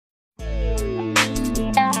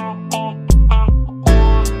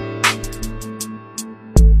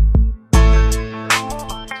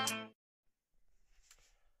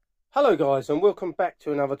Hello guys, and welcome back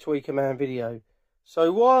to another Tweakerman video.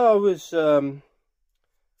 So while I was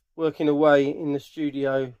working away in the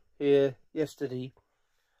studio here yesterday,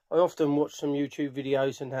 I often watch some YouTube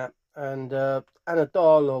videos and that, and Anna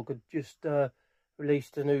Dialogue had just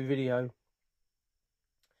released a new video,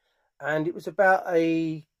 and it was about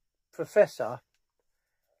a professor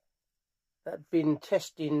that had been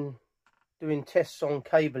doing tests on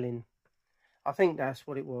cabling. I think that's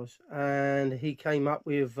what it was, and he came up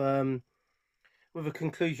with a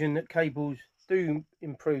conclusion that cables do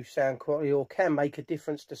improve sound quality, or can make a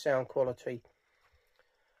difference to sound quality.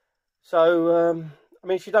 So, I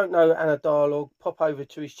mean, if you don't know Anna Dialogue, pop over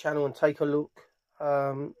to his channel and take a look.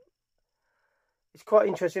 It's quite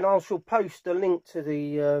interesting. I shall post a link to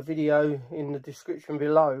the video in the description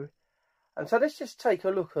below. And so let's just take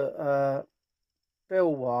a look at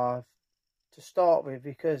bell wire to start with,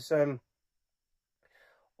 because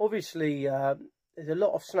obviously, there's a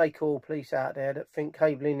lot of snake oil police out there that think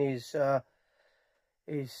cabling is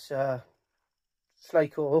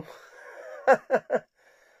snake oil,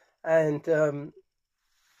 and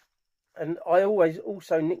I always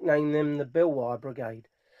also nickname them the bell wire brigade.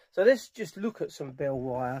 So let's just look at some bell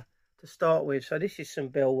wire to start with. So this is some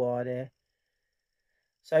bell wire there.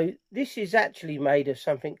 So this is actually made of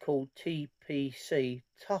something called TPC,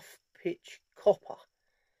 tough pitch copper.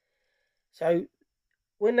 So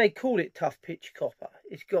when they call it tough pitch copper,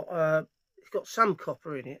 it's got some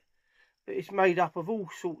copper in it, but it's made up of all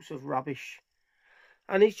sorts of rubbish,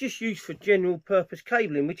 and it's just used for general purpose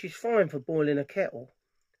cabling, which is fine for boiling a kettle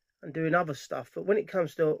and doing other stuff. But when it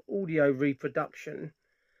comes to audio reproduction,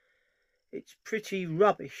 it's pretty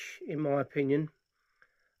rubbish, in my opinion.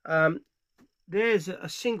 There's a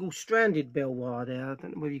single-stranded bell wire there. I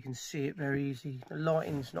don't know whether you can see it very easy. The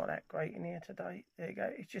lighting's not that great in here today. There you go.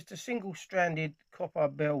 It's just a single-stranded copper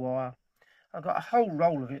bell wire. I've got a whole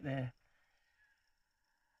roll of it there.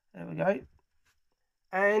 There we go.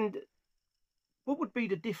 And what would be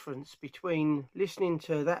the difference between listening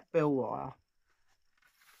to that bell wire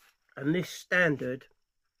and this standard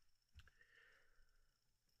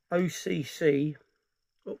OCC,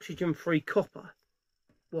 oxygen-free copper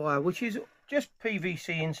wire, which is just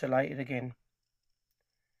PVC insulated again?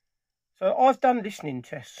 So I've done listening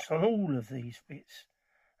tests on all of these bits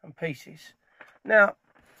and pieces. Now,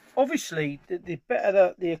 obviously, the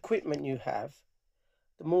better the equipment you have,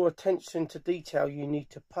 the more attention to detail you need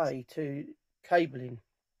to pay to cabling.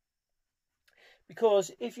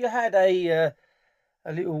 Because if you had a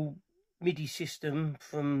little MIDI system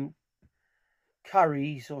from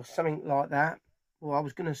Curry's or something like that, or I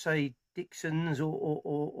was going to say Dixon's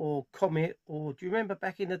or Comet, or do you remember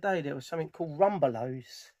back in the day there was something called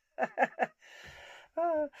Rumbelows?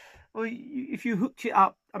 Well, if you hooked it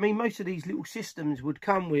up, I mean, most of these little systems would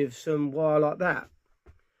come with some wire like that,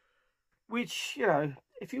 which, you know,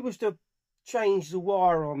 if you was to change the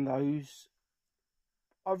wire on those,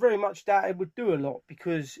 I very much doubt it would do a lot,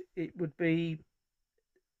 because it would be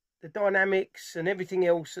the dynamics and everything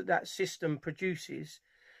else that system produces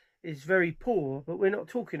is very poor. But we're not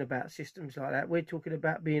talking about systems like that. We're talking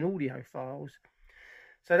about being audiophiles.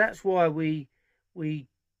 So that's why we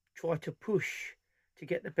try to push to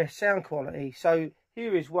get the best sound quality. So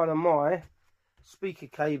here is one of my speaker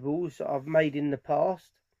cables that I've made in the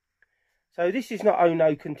past. So this is not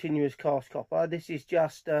Ono continuous cast copper. This is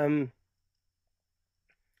just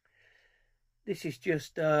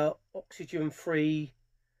oxygen-free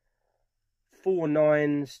 4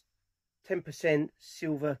 9s 10%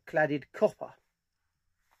 silver cladded copper.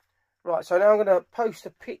 Right, so now I'm going to post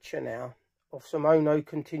a picture now of some Ono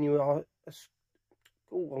continuous,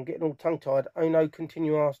 oh, I'm getting all tongue-tied, Ono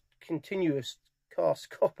continuous cast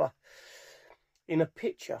copper in a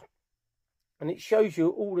picture. And it shows you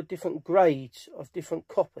all the different grades of different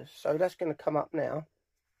coppers. So that's going to come up now.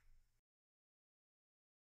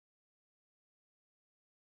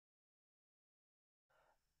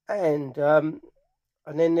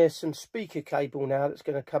 And then there's some speaker cable now that's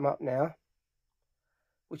going to come up now,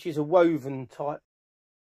 which is a woven type.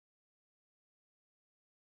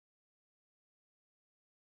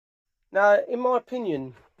 Now, in my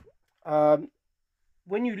opinion,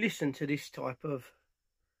 when you listen to this type of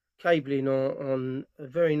cabling on a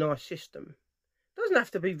very nice system, it doesn't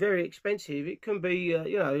have to be very expensive. It can be,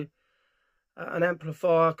 you know, an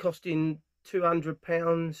amplifier costing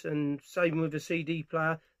 £200, and same with a CD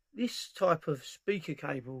player. This type of speaker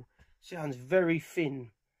cable sounds very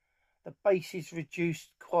thin. The bass is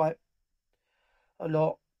reduced quite a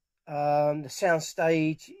lot. The sound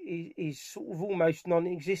stage is sort of almost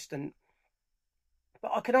non-existent.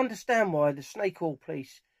 But I can understand why the snake oil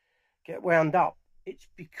police get wound up. It's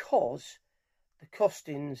because the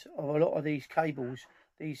costings of a lot of these cables,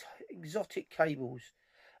 these exotic cables.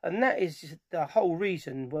 And that is the whole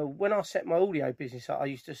reason. Well, when I set my audio business up, I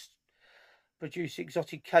used to produce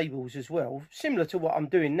exotic cables as well, similar to what I'm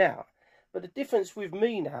doing now. But the difference with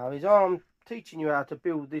me now is I'm teaching you how to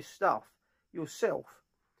build this stuff yourself.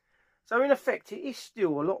 So in effect, it is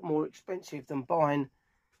still a lot more expensive than buying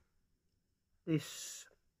this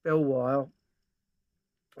bell wire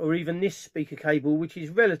or even this speaker cable, which is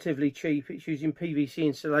relatively cheap. It's using PVC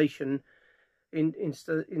insulation.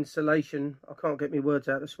 Insulation. I can't get my words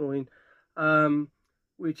out this morning.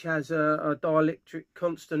 Which has a dielectric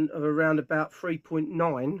constant of around about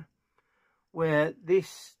 3.9, where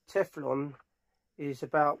this Teflon is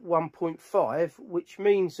about 1.5, which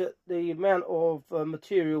means that the amount of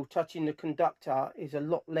material touching the conductor is a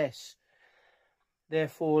lot less,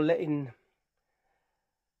 therefore letting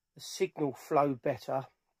the signal flow better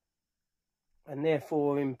and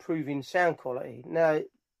therefore improving sound quality. Now,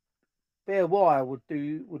 bare wire would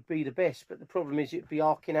be the best, but the problem is it'd be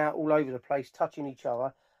arcing out all over the place, touching each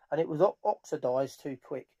other, and it was oxidised too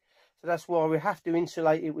quick. So that's why we have to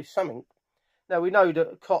insulate it with something. Now, we know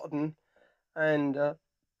that cotton and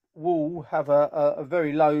wool have a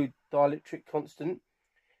very low dielectric constant,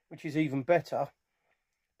 which is even better.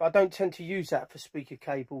 But I don't tend to use that for speaker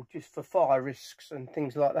cable, just for fire risks and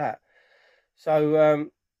things like that. So,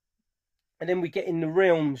 and then we get in the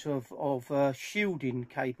realms of shielding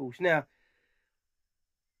cables. Now,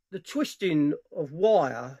 the twisting of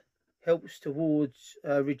wire helps towards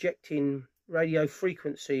rejecting radio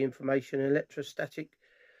frequency information,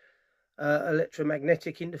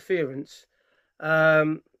 electromagnetic interference.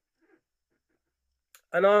 And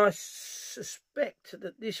I suspect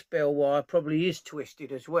that this bell wire probably is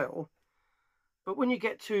twisted as well. But when you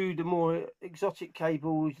get to the more exotic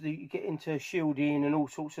cables, you get into shielding and all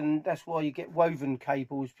sorts, and that's why you get woven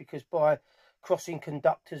cables, because by crossing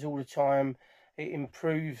conductors all the time, it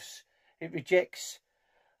improves, it rejects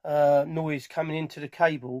noise coming into the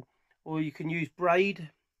cable. Or you can use braid,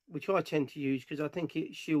 which I tend to use because I think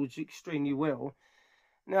it shields extremely well.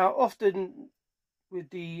 Now, often with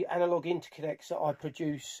the analog interconnects that I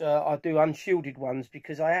produce, I do unshielded ones,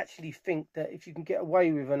 because I actually think that if you can get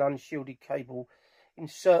away with an unshielded cable in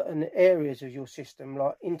certain areas of your system,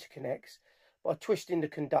 like interconnects, by twisting the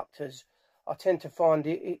conductors, I tend to find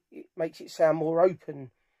it makes it sound more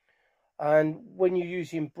open. And when you're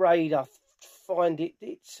using braid, I find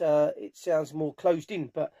it sounds more closed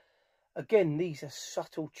in. But again, these are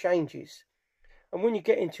subtle changes. And when you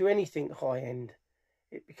get into anything high end,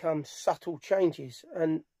 it becomes subtle changes,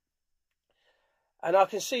 and I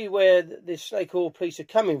can see where the snake oil police are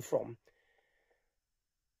coming from.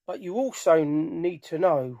 But you also need to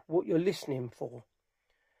know what you're listening for.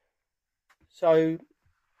 So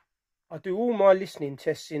I do all my listening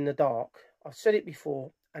tests in the dark. I've said it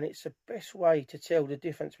before, and it's the best way to tell the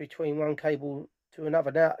difference between one cable to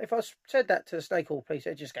another. Now, if I said that to the snake oil police,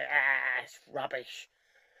 they'd just go, it's rubbish.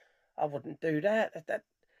 I wouldn't do that.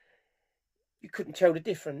 You couldn't tell the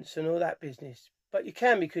difference and all that business. But you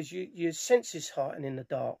can, because your senses heighten in the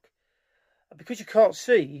dark. And because you can't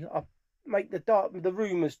see, I make the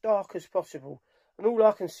room as dark as possible. And all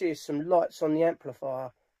I can see is some lights on the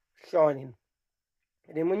amplifier shining.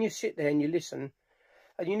 And then when you sit there and you listen,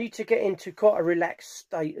 and you need to get into quite a relaxed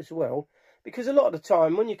state as well. Because a lot of the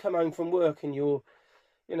time, when you come home from work and you've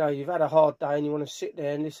had a hard day and you want to sit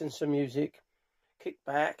there and listen to some music, kick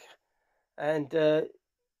back, and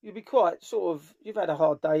you'll be quite you've had a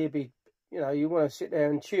hard day, you want to sit there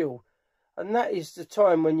and chill. And that is the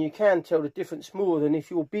time when you can tell the difference more than if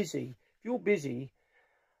you're busy. If you're busy,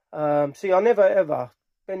 see, I never ever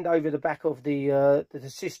bend over the back of the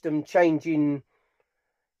system, changing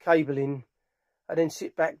cabling, and then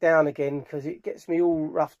sit back down again, because it gets me all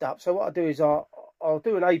roughed up. So what I do is I'll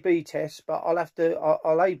do an A/B test, but I'll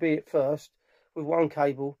A/B it first with one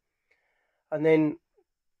cable, and then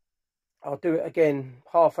I'll do it again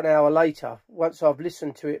half an hour later, once I've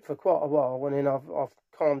listened to it for quite a while, and then I've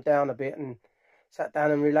calmed down a bit and sat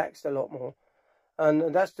down and relaxed a lot more.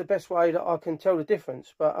 And that's the best way that I can tell the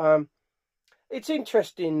difference. But it's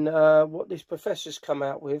interesting what this professor's come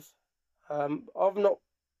out with. I've not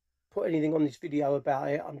put anything on this video about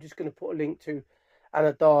it. I'm just going to put a link to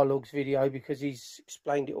Anna Dialogue's video, because he's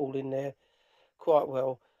explained it all in there quite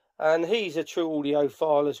well. And he's a true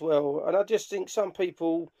audiophile as well. And I just think some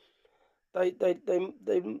people, it's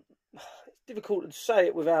difficult to say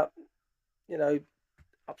it without,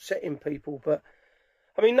 upsetting people. But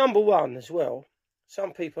I mean, number one as well,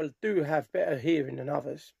 some people do have better hearing than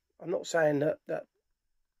others. I'm not saying that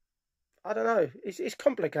I don't know, it's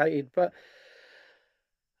complicated, but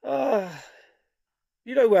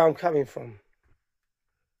you know where I'm coming from.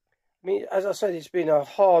 I mean, as I said, it's been a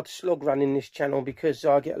hard slog running this channel because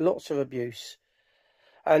I get lots of abuse.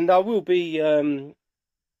 And I will be doing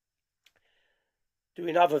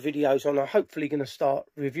other videos on. I'm hopefully going to start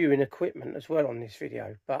reviewing equipment as well on this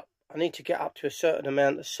video. But I need to get up to a certain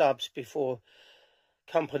amount of subs before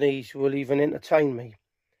companies will even entertain me.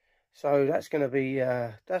 So that's going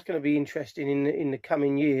to be interesting in the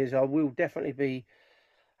coming years. I will definitely be.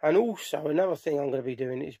 And also another thing I'm going to be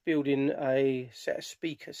doing is building a set of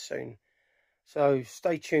speakers soon. So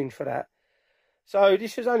stay tuned for that. So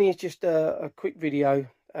this was only just a quick video.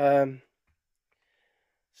 All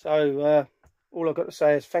I've got to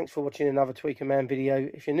say is thanks for watching another Tweaker Man video.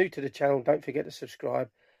 If you're new to the channel, don't forget to subscribe.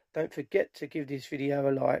 Don't forget to give this video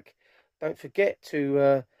a like. Don't forget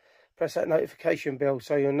to press that notification bell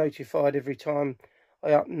so you're notified every time I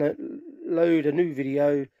upload a new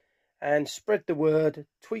video. And spread the word,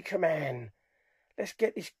 Tweaker Man. Let's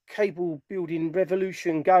get this cable building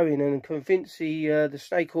revolution going and convince the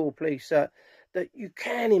Snake Oil police that you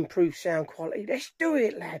can improve sound quality. Let's do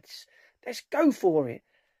it, lads. Let's go for it.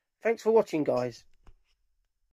 Thanks for watching, guys.